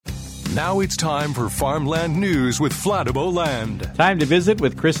Now it's time for Farmland News with Fladeboe Land. Time to visit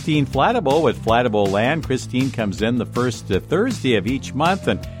with Christine Fladeboe with Fladeboe Land. Christine comes in the first Thursday of each month,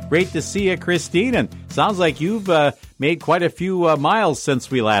 and great to see you, Christine. And sounds like you've made quite a few miles since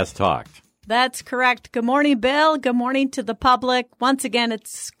we last talked. That's correct. Good morning, Bill. Good morning to the public. Once again,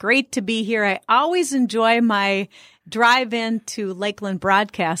 it's great to be here. I always enjoy my drive into Lakeland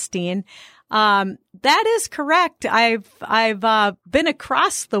Broadcasting. That is correct. I've been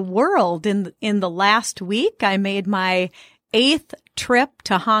across the world in the last week. I made my 8th trip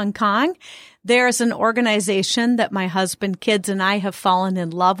to Hong Kong. There's an organization that my husband, kids, and I have fallen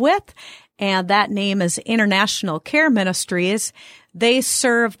in love with, and that name is International Care Ministries. They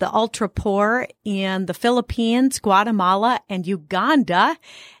serve the ultra poor in the Philippines, Guatemala, and Uganda.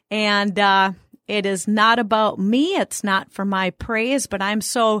 And it is not about me. It's not for my praise, but I'm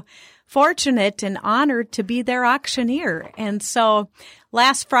so fortunate and honored to be their auctioneer. And so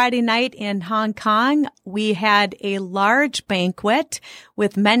last Friday night in Hong Kong, we had a large banquet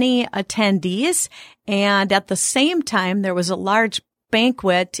with many attendees. And at the same time, there was a large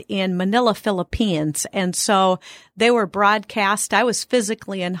banquet in Manila, Philippines. And so they were broadcast. I was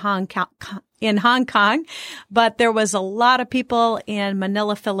physically in Hong Kong, but there was a lot of people in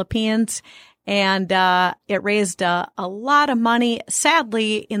Manila, Philippines. And it raised a lot of money.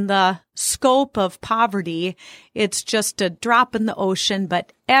 Sadly, in the scope of poverty, it's just a drop in the ocean,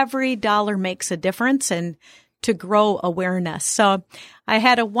 but every dollar makes a difference and to grow awareness. So I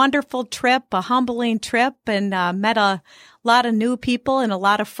had a wonderful trip, a humbling trip, and met a lot of new people and a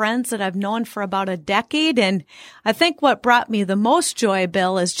lot of friends that I've known for about a decade. And I think what brought me the most joy,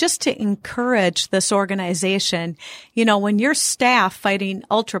 Bill, is just to encourage this organization. You know, when your staff fighting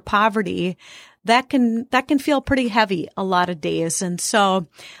ultra poverty, that can feel pretty heavy a lot of days. And so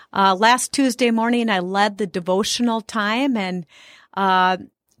last Tuesday morning, I led the devotional time and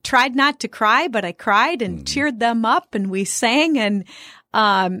tried not to cry, but I cried and cheered them up, and we sang, and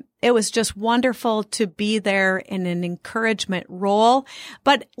it was just wonderful to be there in an encouragement role.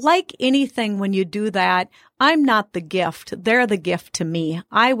 But like anything, when you do that, I'm not the gift. They're the gift to me.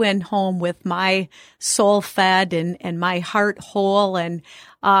 I went home with my soul fed and my heart whole, and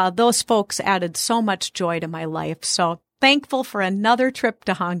those folks added so much joy to my life. So thankful for another trip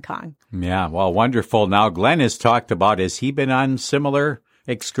to Hong Kong. Yeah, well, wonderful. Now, Glenn has talked about, has he been on similar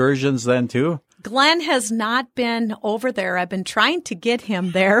excursions then too? Glenn has not been over there. I've been trying to get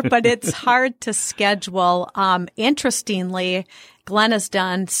him there, but it's hard to schedule. Interestingly, Glenn has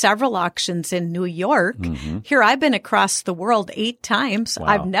done several auctions in New York. Mm-hmm. Here, I've been across the world 8 times. Wow.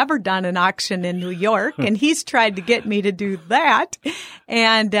 I've never done an auction in New York, and he's tried to get me to do that.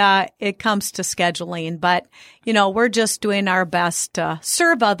 And it comes to scheduling. But, you know, we're just doing our best to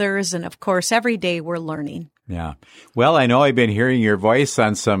serve others. And, of course, every day we're learning. Yeah. Well, I know I've been hearing your voice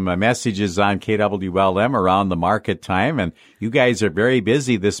on some messages on KWLM around the market time, and you guys are very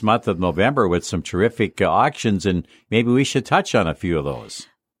busy this month of November with some terrific auctions, and maybe we should touch on a few of those.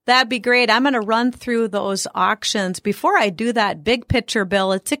 That'd be great. I'm going to run through those auctions. Before I do that, big picture,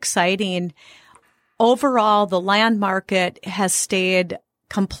 Bill, it's exciting. Overall, the land market has stayed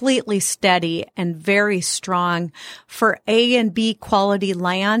completely steady and very strong. For A and B quality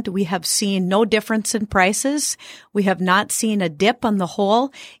land, we have seen no difference in prices. We have not seen a dip on the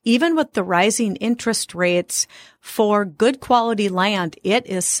whole. Even with the rising interest rates for good quality land, it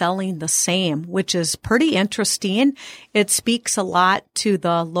is selling the same, which is pretty interesting. It speaks a lot to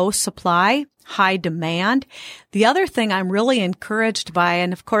the low supply, high demand. The other thing I'm really encouraged by,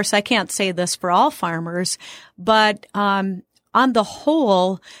 and of course I can't say this for all farmers, but on the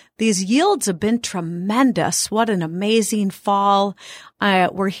whole, these yields have been tremendous. What an amazing fall.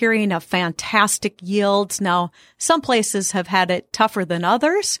 We're hearing of fantastic yields. Now, some places have had it tougher than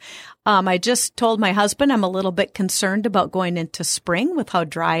others. I just told my husband I'm a little bit concerned about going into spring with how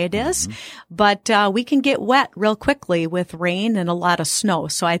dry it is. Mm-hmm. But we can get wet real quickly with rain and a lot of snow.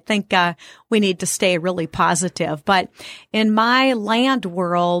 So I think we need to stay really positive. But in my land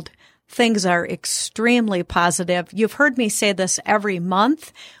world, things are extremely positive. You've heard me say this every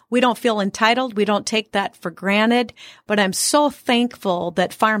month. We don't feel entitled. We don't take that for granted. But I'm so thankful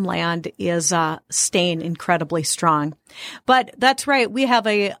that Farmland is staying incredibly strong. But that's right. We have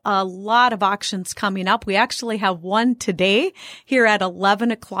a lot of auctions coming up. We actually have one today here at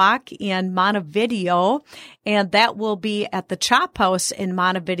 11 o'clock in Montevideo, and that will be at the Chop House in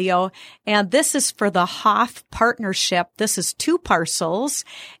Montevideo. And this is for the Hoff Partnership. This is 2 parcels,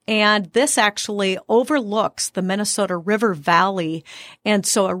 and this actually overlooks the Minnesota River Valley. And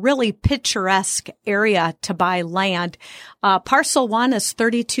so a really picturesque area to buy land. Parcel 1 is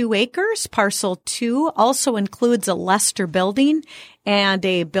 32 acres. Parcel 2 also includes a Lester building and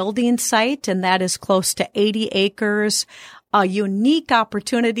a building site, and that is close to 80 acres. A unique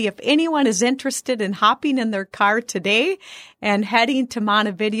opportunity. If anyone is interested in hopping in their car today and heading to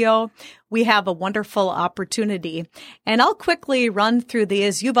Montevideo, we have a wonderful opportunity. And I'll quickly run through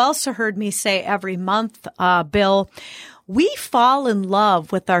these. You've also heard me say every month, Bill, we fall in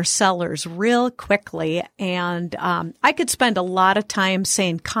love with our sellers real quickly. And I could spend a lot of time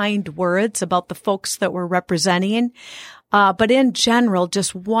saying kind words about the folks that we're representing. But in general,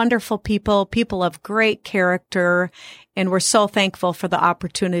 just wonderful people of great character. And we're so thankful for the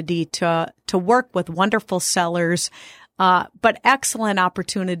opportunity to work with wonderful sellers, but excellent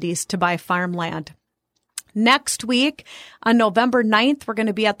opportunities to buy farmland. Next week, on November 9th, we're going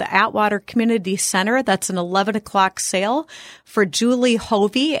to be at the Atwater Community Center. That's an 11 o'clock sale for Julie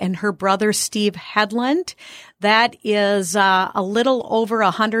Hovey and her brother Steve Headland. That is a little over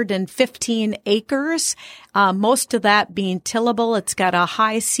 115 acres, most of that being tillable. It's got a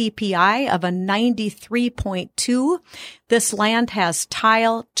high CPI of a 93.2. This land has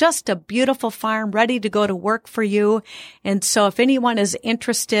tile, just a beautiful farm ready to go to work for you. And so if anyone is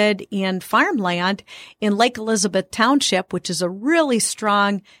interested in farmland in Lake Elizabeth Township, which is a really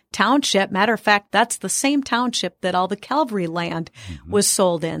strong township. Matter of fact, that's the same township that all the Calvary land was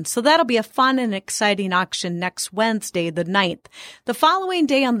sold in. So that'll be a fun and exciting auction next Wednesday, the 9th. The following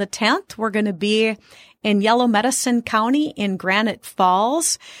day on the 10th, we're going to be in Yellow Medicine County in Granite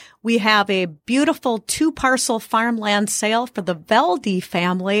Falls. We have a beautiful 2-parcel farmland sale for the Velde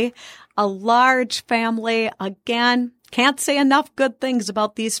family, a large family. Again, can't say enough good things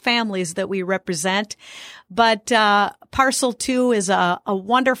about these families that we represent. But parcel 2 is a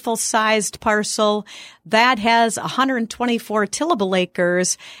wonderful sized parcel that has 124 tillable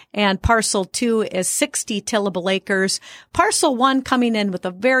acres, and parcel 2 is 60 tillable acres. Parcel 1 coming in with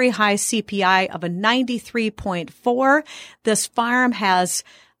a very high CPI of a 93.4. This farm has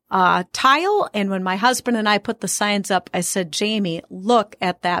tile. And when my husband and I put the signs up, I said, Jamie, look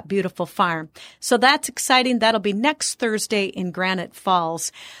at that beautiful farm. So that's exciting. That'll be next Thursday in Granite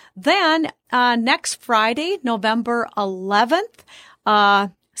Falls. Then, next Friday, November 11th,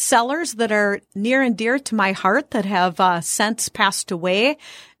 sellers that are near and dear to my heart that have since passed away.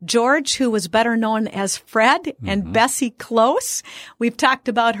 George, who was better known as Fred, and Bessie Close. We've talked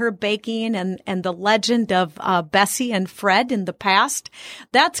about her baking and the legend of Bessie and Fred in the past.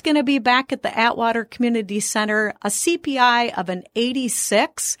 That's going to be back at the Atwater Community Center, a CPI of an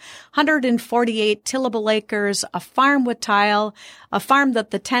 86, 148 tillable acres, a farm with tile, a farm that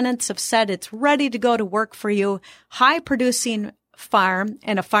the tenants have said it's ready to go to work for you, high producing farm,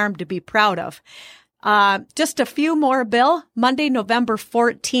 and a farm to be proud of. Just a few more, Bill. Monday, November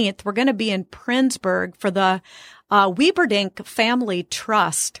 14th, we're going to be in Prindsburg for the Wieberdink Family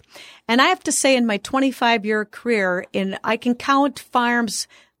Trust. And I have to say, in my 25-year career, I can count farms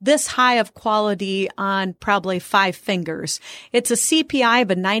this high of quality on probably 5 fingers. It's a CPI of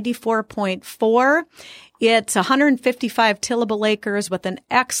a 94.4. It's 155 tillable acres with an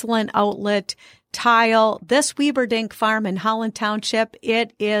excellent outlet, tile. This Wieberdink farm in Holland Township,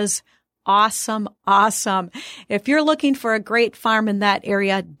 it is awesome. If you're looking for a great farm in that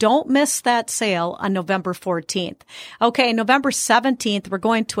area, don't miss that sale on November 14th. Okay, November 17th, we're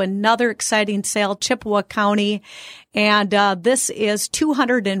going to another exciting sale, Chippewa County. And this is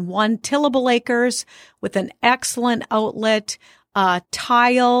 201 tillable acres with an excellent outlet,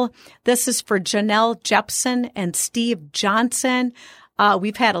 tile. This is for Janelle Jepson and Steve Johnson.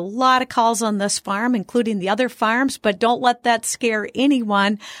 We've had a lot of calls on this farm, including the other farms, but don't let that scare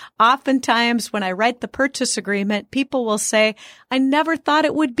anyone. Oftentimes, when I write the purchase agreement, people will say, I never thought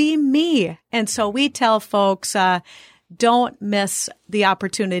it would be me. And so we tell folks, don't miss the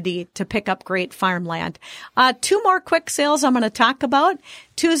opportunity to pick up great farmland. 2 more quick sales I'm going to talk about.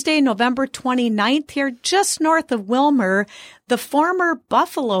 Tuesday, November 29th here, just north of Wilmer, the former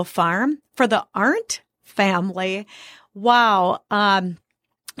Buffalo Farm for the Arndt family. Wow.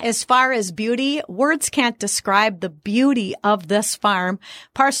 As far as beauty, words can't describe the beauty of this farm.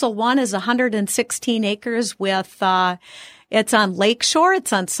 Parcel 1 is 116 acres with, it's on Lakeshore.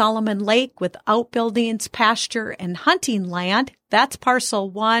 It's on Solomon Lake with outbuildings, pasture, and hunting land. That's parcel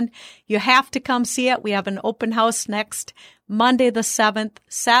 1. You have to come see it. We have an open house next Monday the 7th,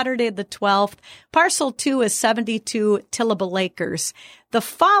 Saturday the 12th. Parcel 2 is 72 tillable acres. The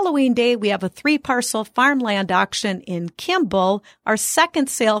following day, we have a 3-parcel farmland auction in Kimball, our second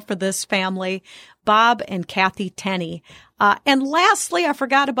sale for this family, Bob and Kathy Tenney. And lastly, I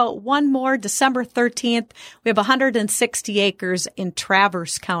forgot about one more, December 13th, we have 160 acres in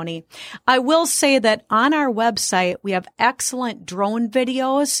Traverse County. I will say that on our website, we have excellent drone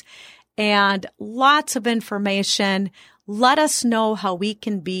videos and lots of information, let us know how we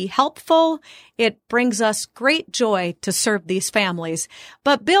can be helpful. It brings us great joy to serve these families.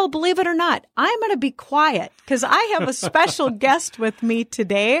 But Bill, believe it or not, I'm going to be quiet because I have a special guest with me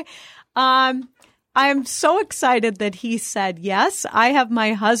today. I'm so excited that he said yes. I have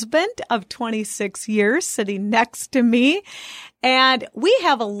my husband of 26 years sitting next to me, and we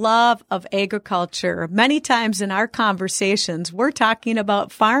have a love of agriculture. Many times in our conversations, we're talking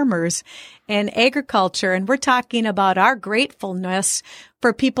about farmers and agriculture, and we're talking about our gratefulness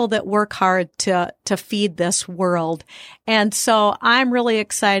for people that work hard to feed this world. And so I'm really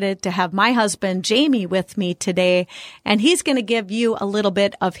excited to have my husband, Jamie, with me today, and he's going to give you a little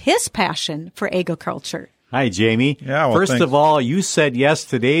bit of his passion for agriculture. Hi, Jamie. Yeah, well, First thanks. of all, you said yes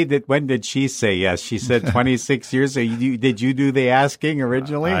today. When did she say yes? She said 26 years. So did you do the asking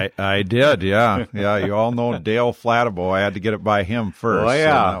originally? I did, yeah. Yeah, you all know Dale Fladeboe. I had to get it by him first. Oh,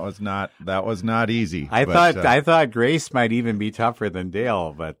 yeah. So that was not easy. I thought Grace might even be tougher than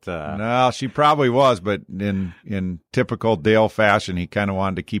Dale, but no, she probably was, but in typical Dale fashion, he kind of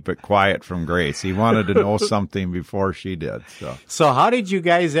wanted to keep it quiet from Grace. He wanted to know something before she did. So how did you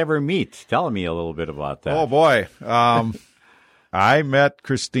guys ever meet? Tell me a little bit about that. Oh, boy. I met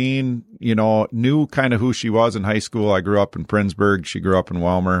Christine, knew kind of who she was in high school. I grew up in Prindsburg. She grew up in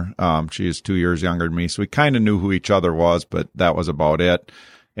Welmer. She is 2 years younger than me. So we kind of knew who each other was, but that was about it.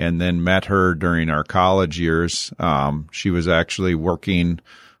 And then met her during our college years. She was actually working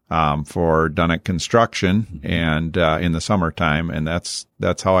for Dunnett Construction and in the summertime. And that's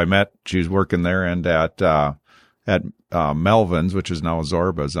how I met. She was working there and at Melvin's, which is now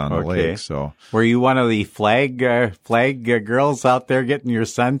Zorba's on the lake. So, were you one of the flag girls out there getting your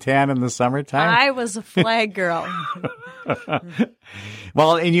suntan in the summertime? I was a flag girl.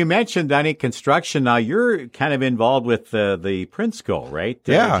 Well, and you mentioned Dunnett Construction. Now you're kind of involved with the Prinsco, right?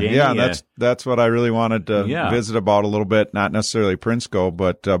 Jamie? That's what I really wanted to visit about a little bit. Not necessarily Prinsco,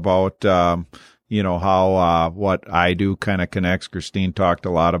 but about how what I do kind of connects. Christine talked a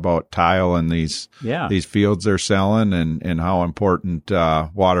lot about tile and these fields they're selling and how important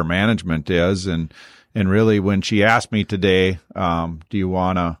water management is. And really, when she asked me today, do you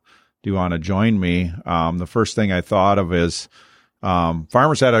want to join me? The first thing I thought of is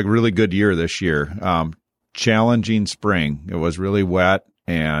farmers had a really good year this year. Challenging spring. It was really wet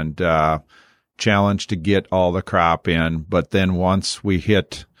and challenged to get all the crop in. But then once we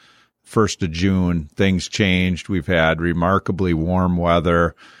hit 1st of June, things changed. We've had remarkably warm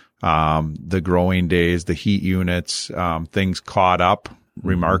weather, the growing days, the heat units, things caught up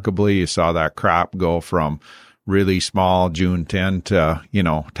remarkably. You saw that crop go from really small June 10 to,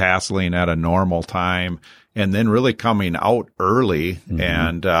 tasseling at a normal time and then really coming out early.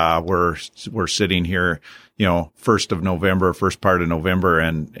 And, we're sitting here, 1st of November, first part of November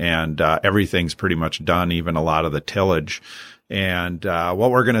and everything's pretty much done, even a lot of the tillage. And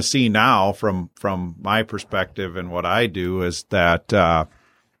what we're going to see now from my perspective and what I do is that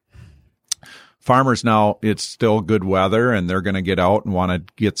farmers now, it's still good weather and they're going to get out and want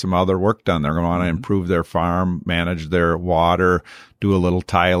to get some other work done. They're going to want to improve their farm, manage their water, do a little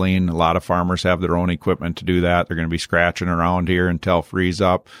tiling. A lot of farmers have their own equipment to do that. They're going to be scratching around here until freeze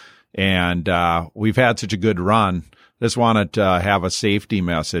up. And we've had such a good run. Just wanted to have a safety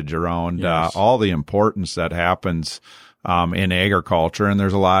message around all the importance that happens in agriculture, and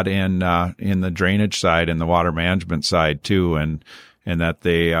there's a lot in the drainage side and the water management side too, and that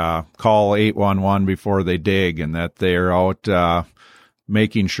they call 811 before they dig, and that they're out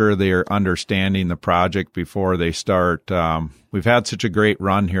making sure they're understanding the project before they start. We've had such a great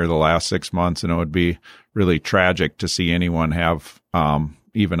run here the last 6 months, and it would be really tragic to see anyone have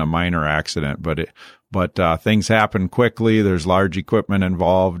even a minor accident. But things happen quickly. There's large equipment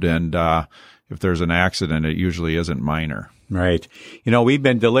involved, and if there's an accident, it usually isn't minor. Right. We've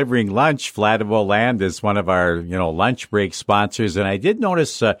been delivering lunch. Fladeboe Land is one of our, lunch break sponsors. And I did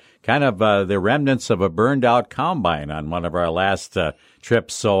notice the remnants of a burned out combine on one of our last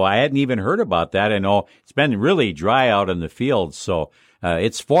trips. So I hadn't even heard about that. I know it's been really dry out in the field. So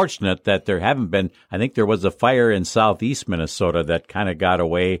it's fortunate that there haven't been, I think there was a fire in southeast Minnesota that kind of got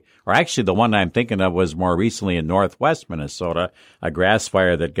away. Or actually the one I'm thinking of was more recently in northwest Minnesota, a grass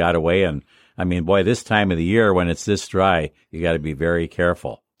fire that got away. And I mean, boy, this time of the year when it's this dry, you got to be very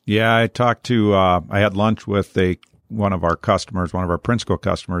careful. Yeah, I had lunch with one of our Prinsco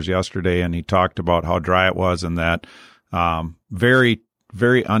customers yesterday, and he talked about how dry it was and that very,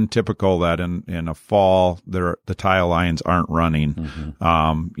 very untypical that in a fall, the tile lines aren't running.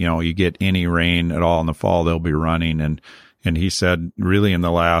 You get any rain at all in the fall, they'll be running. And he said really in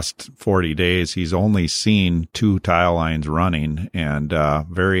the last 40 days, he's only seen 2 tile lines running, and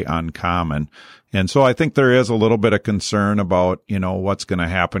very uncommon. And so I think there is a little bit of concern about, what's going to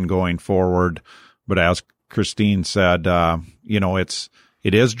happen going forward. But as Christine said,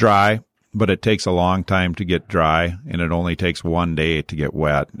 it is dry, but it takes a long time to get dry, and it only takes 1 day to get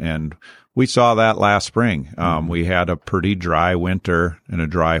wet. And we saw that last spring. We had a pretty dry winter and a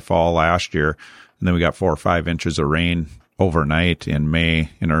dry fall last year, and then we got 4 or 5 inches of rain overnight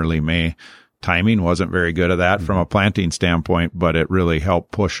in early May. Timing wasn't very good of that from a planting standpoint, but it really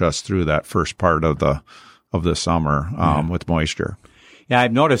helped push us through that first part of the summer with moisture. Yeah,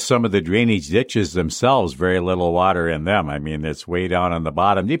 I've noticed some of the drainage ditches themselves, very little water in them. I mean, it's way down on the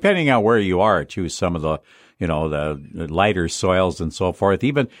bottom, depending on where you are, too. Some of the, the lighter soils and so forth.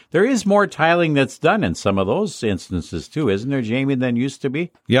 Even there is more tiling that's done in some of those instances, too, isn't there, Jamie, than used to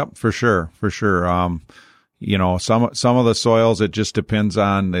be? Yep, for sure. Some of the soils, it just depends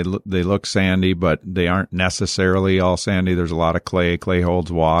on, they look sandy, but they aren't necessarily all sandy. There's a lot of clay. Clay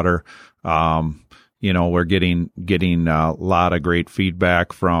holds water. We're getting a lot of great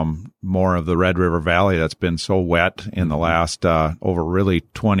feedback from more of the Red River Valley that's been so wet in the last, over really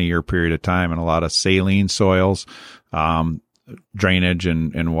 20-year period of time, and a lot of saline soils. Drainage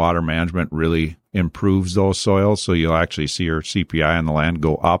and water management really improves those soils. So you'll actually see your CPI on the land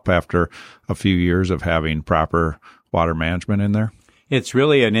go up after a few years of having proper water management in there. It's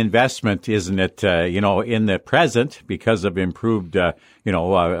really an investment, isn't it, in the present because of improved,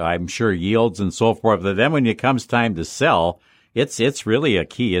 I'm sure yields and so forth. But then when it comes time to sell, it's really a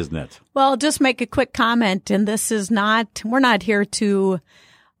key, isn't it? Well, just make a quick comment. And we're not here to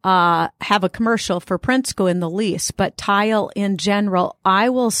have a commercial for Prinsco in the least, but tile in general, I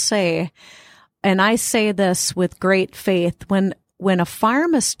will say, and I say this with great faith, when a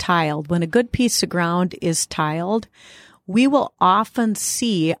farm is tiled, when a good piece of ground is tiled, we will often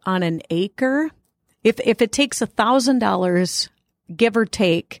see on an acre, if it takes $1,000, give or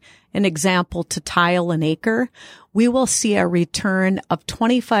take an example, to tile an acre, we will see a return of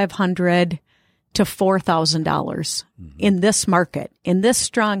 $2,500 to $4,000 in this market, in this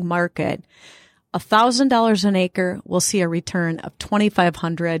strong market. $1,000 an acre will see a return of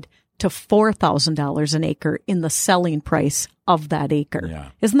 $2,500 to $4,000 an acre in the selling price of that acre. Yeah.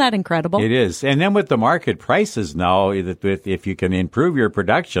 Isn't that incredible? It is. And then with the market prices now, if you can improve your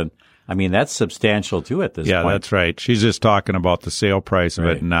production, I mean, that's substantial too at this point. Yeah, that's right. She's just talking about the sale price of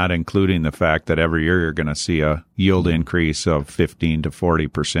it, not including the fact that every year you're going to see a yield increase of 15 to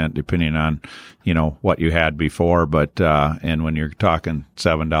 40%, depending on, what you had before. But, and when you're talking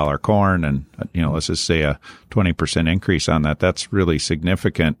 $7 corn and, let's just say a 20% increase on that, that's really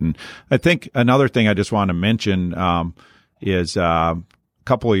significant. And I think another thing I just want to mention, is, a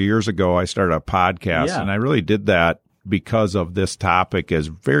couple of years ago, I started a podcast, and I really did that because of this topic is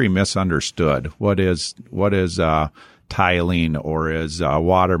very misunderstood. What is tiling, or is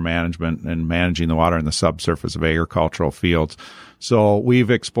water management and managing the water in the subsurface of agricultural fields? So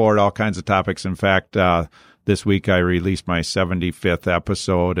we've explored all kinds of topics. In fact, this week I released my 75th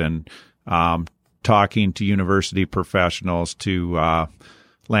episode, and talking to university professionals, to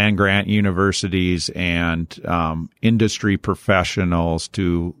land grant universities and industry professionals,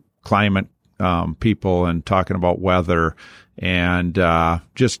 to climate people, and talking about weather, and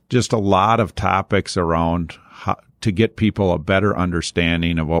just a lot of topics around how to get people a better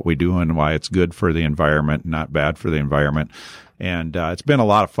understanding of what we do and why it's good for the environment, not bad for the environment. And it's been a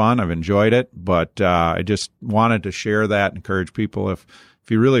lot of fun. I've enjoyed it, but I just wanted to share that, encourage people, if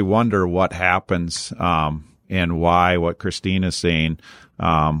you really wonder what happens and why, what Christine is saying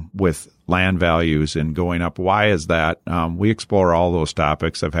with land values and going up, why is that? We explore all those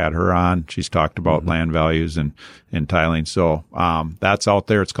topics. I've had her on. She's talked about land values and tiling. So that's out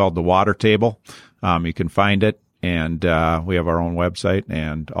there. It's called The Water Table. You can find it. And we have our own website,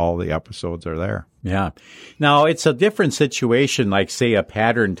 and all the episodes are there. Yeah. Now, it's a different situation, like, say, a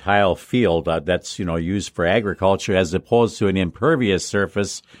pattern tile field that's, used for agriculture, as opposed to an impervious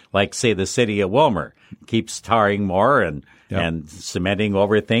surface, like, say, the city of Wilmer. Keeps tarring more and cementing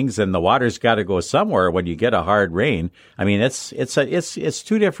over things, and the water's got to go somewhere when you get a hard rain. I mean, it's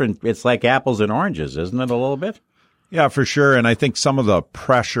two different. It's like apples and oranges, isn't it, a little bit? Yeah, for sure. And I think some of the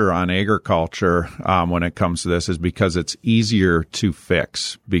pressure on agriculture when it comes to this is because it's easier to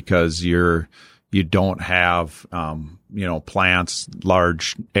fix, because you don't have plants,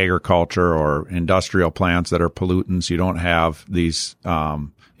 large agriculture or industrial plants that are pollutants. You don't have these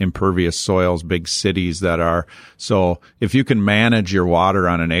impervious soils, big cities that are. So if you can manage your water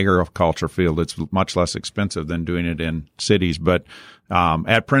on an agriculture field, it's much less expensive than doing it in cities. But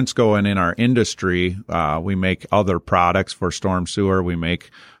at Prinsco and in our industry, we make other products for storm sewer. We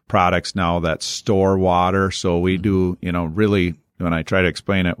make products now that store water. So we do, really, when I try to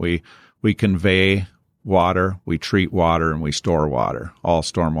explain it, we convey water, we treat water, and we store water, all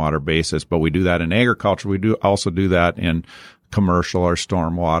stormwater basis. But we do that in agriculture. We do also do that in commercial or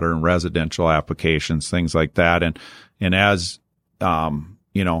stormwater and residential applications, things like that. And as,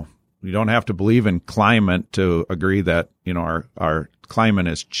 you don't have to believe in climate to agree that, our climate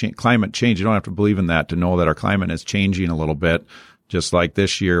is climate change. You don't have to believe in that to know that our climate is changing a little bit. Just like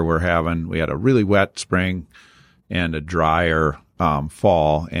this year, we had a really wet spring and a drier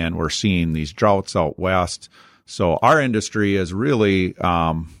fall, and we're seeing these droughts out west. So our industry is really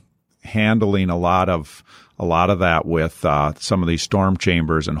handling a lot of that with some of these storm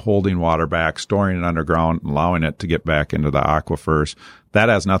chambers and holding water back, storing it underground, and allowing it to get back into the aquifers. That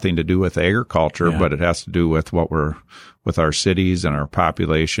has nothing to do with agriculture, but it has to do with with our cities and our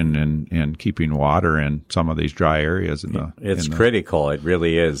population and keeping water in some of these dry areas. It's critical. It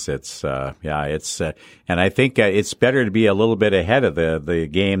really is. It's and I think it's better to be a little bit ahead of the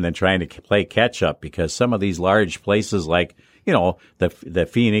game than trying to play catch up, because some of these large places like, the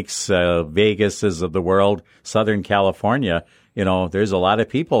Phoenix, Vegases of the world, Southern California, there's a lot of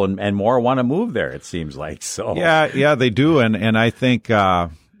people and more want to move there, it seems like. So yeah, they do. And I think,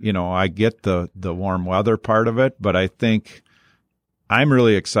 I get the warm weather part of it, but I think I'm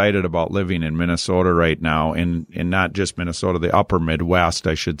really excited about living in Minnesota right now, and not just Minnesota, the upper Midwest,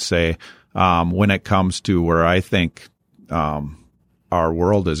 I should say, when it comes to where I think, our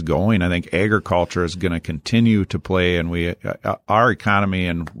world is going. I think agriculture is going to continue to play, and our economy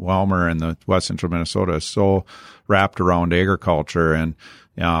in Welmer and the West Central Minnesota is so wrapped around agriculture. And,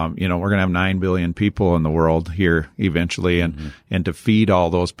 we're going to have 9 billion people in the world here eventually. And to feed all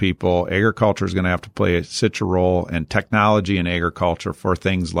those people, agriculture is going to have to play such a role, and technology in agriculture for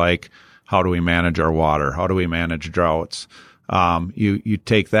things like, how do we manage our water? How do we manage droughts? You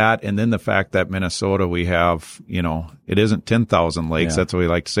take that, and then the fact that Minnesota, we have, it isn't 10,000 lakes. That's what we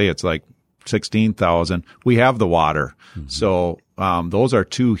like to say. It's like 16,000. We have the water. So, those are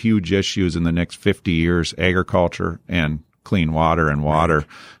two huge issues in the next 50 years, agriculture and clean water and water.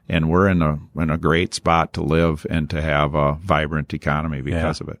 And we're in a great spot to live and to have a vibrant economy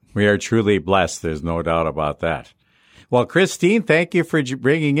because of it. We are truly blessed. There's no doubt about that. Well, Christine, thank you for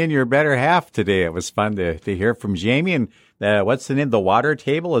bringing in your better half today. It was fun to hear from Jamie. And what's the name? The Water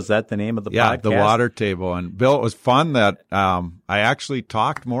Table? Is that the name of the podcast? Yeah, the Water Table. And Bill, it was fun that I actually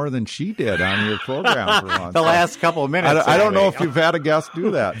talked more than she did on your program for once. The last couple of minutes. I don't know if you've had a guest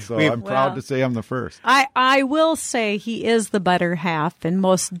do that, so I'm proud to say I'm the first. I will say he is the better half and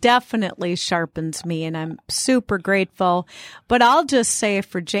most definitely sharpens me, and I'm super grateful. But I'll just say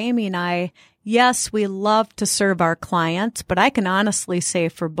for Jamie and I, yes, we love to serve our clients, but I can honestly say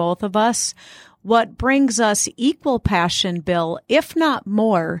for both of us, what brings us equal passion, Bill, if not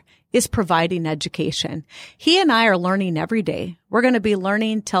more, is providing education. He and I are learning every day. We're going to be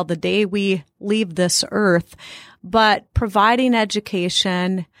learning till the day we leave this earth, but providing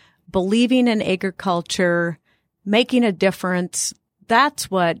education, believing in agriculture, making a difference, that's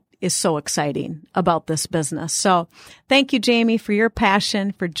what is so exciting about this business. So thank you, Jamie, for your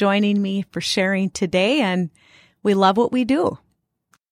passion, for joining me, for sharing today, and we love what we do.